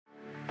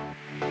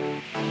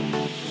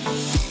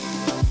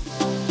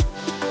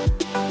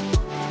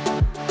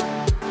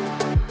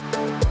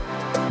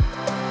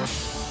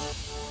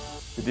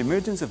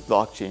emergence of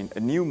blockchain,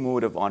 a new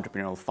mode of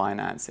entrepreneurial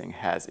financing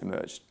has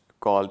emerged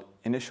called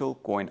initial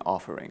coin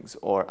offerings,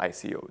 or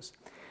ICOs.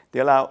 They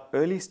allow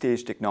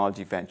early-stage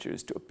technology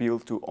ventures to appeal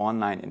to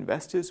online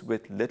investors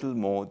with little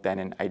more than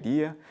an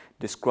idea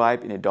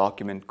described in a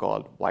document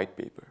called white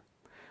paper.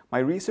 My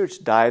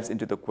research dives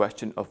into the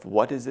question of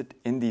what is it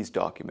in these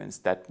documents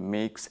that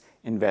makes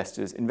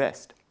investors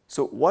invest.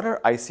 So what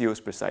are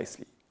ICOs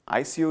precisely?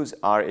 ICOs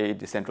are a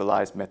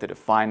decentralized method of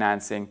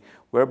financing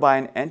whereby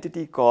an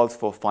entity calls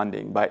for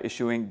funding by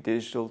issuing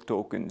digital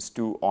tokens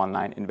to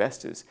online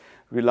investors,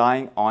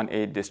 relying on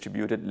a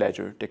distributed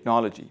ledger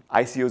technology.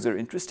 ICOs are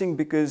interesting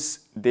because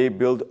they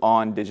build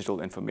on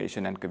digital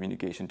information and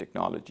communication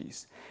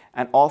technologies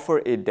and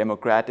offer a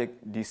democratic,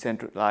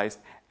 decentralized,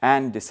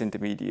 and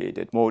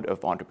disintermediated mode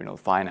of entrepreneurial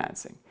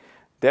financing,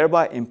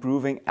 thereby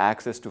improving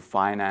access to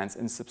finance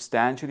and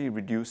substantially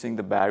reducing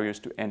the barriers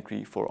to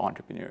entry for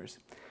entrepreneurs.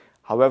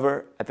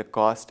 However, at the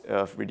cost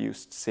of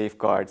reduced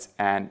safeguards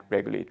and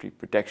regulatory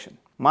protection.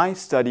 My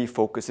study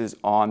focuses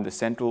on the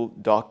central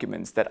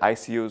documents that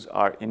ICOs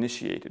are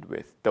initiated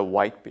with, the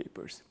white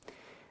papers.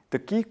 The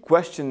key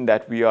question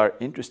that we are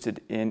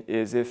interested in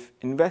is if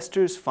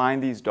investors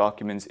find these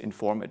documents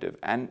informative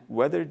and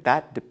whether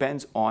that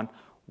depends on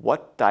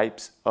what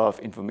types of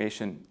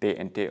information they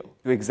entail.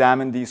 To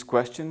examine these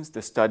questions,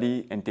 the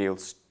study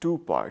entails two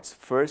parts.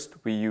 First,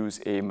 we use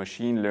a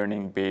machine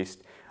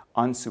learning-based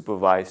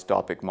unsupervised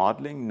topic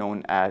modeling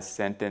known as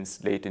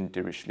sentence latent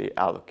Dirichlet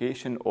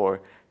allocation,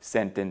 or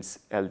sentence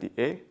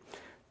LDA,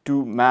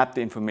 to map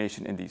the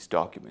information in these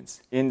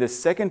documents. In the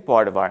second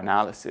part of our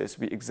analysis,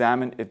 we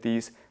examine if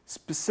these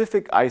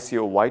specific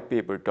ICO white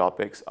paper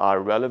topics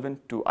are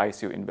relevant to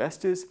ICO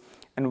investors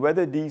and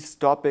whether these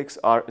topics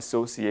are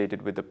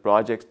associated with the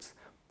project's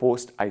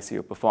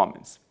post-ICO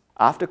performance.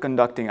 After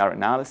conducting our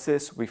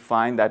analysis, we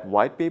find that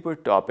white paper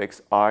topics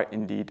are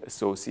indeed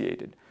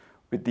associated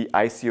with the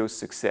ICO's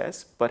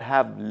success, but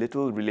have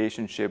little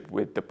relationship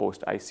with the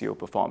post-ICO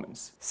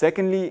performance.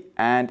 Secondly,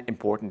 and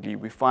importantly,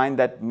 we find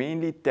that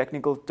mainly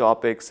technical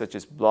topics such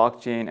as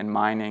blockchain and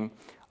mining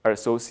are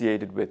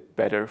associated with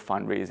better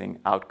fundraising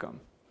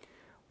outcome.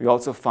 We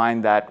also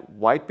find that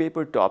white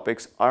paper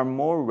topics are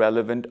more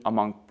relevant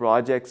among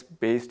projects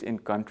based in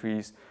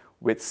countries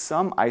with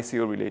some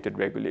ICO-related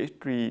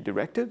regulatory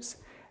directives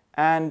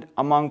and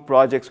among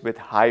projects with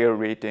higher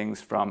ratings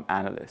from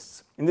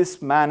analysts. In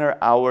this manner,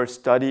 our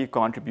study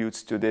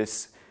contributes to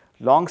this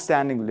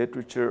long-standing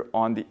literature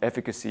on the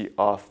efficacy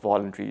of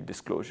voluntary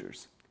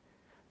disclosures.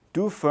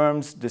 Do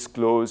firms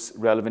disclose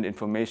relevant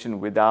information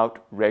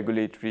without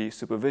regulatory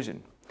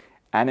supervision?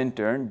 And in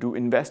turn, do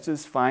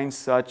investors find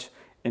such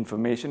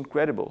information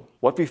credible?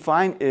 What we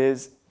find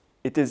is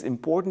it is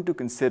important to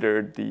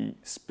consider the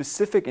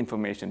specific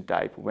information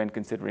type when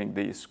considering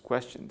these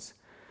questions.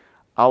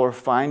 Our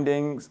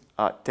findings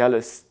tell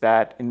us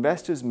that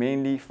investors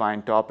mainly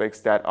find topics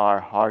that are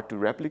hard to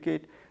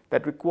replicate,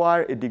 that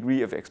require a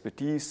degree of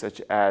expertise,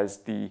 such as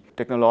the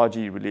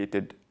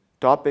technology-related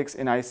topics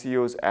in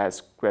ICOs,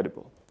 as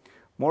credible.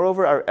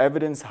 Moreover, our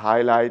evidence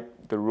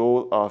highlight the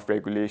role of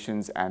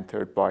regulations and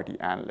third-party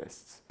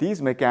analysts.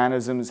 These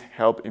mechanisms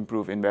help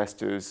improve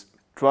investors'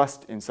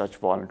 trust in such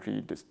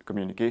voluntary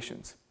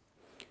communications.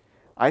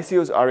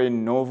 ICOs are a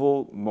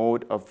novel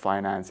mode of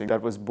financing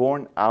that was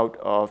born out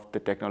of the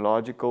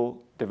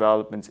technological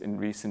developments in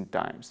recent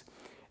times.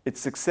 Its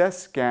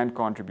success can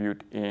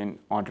contribute in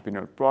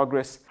entrepreneurial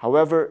progress.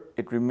 However,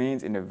 it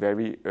remains in a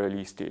very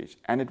early stage,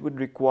 and it would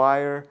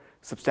require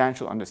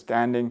substantial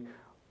understanding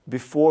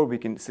before we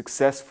can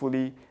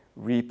successfully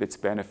reap its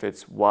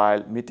benefits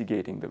while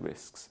mitigating the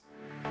risks.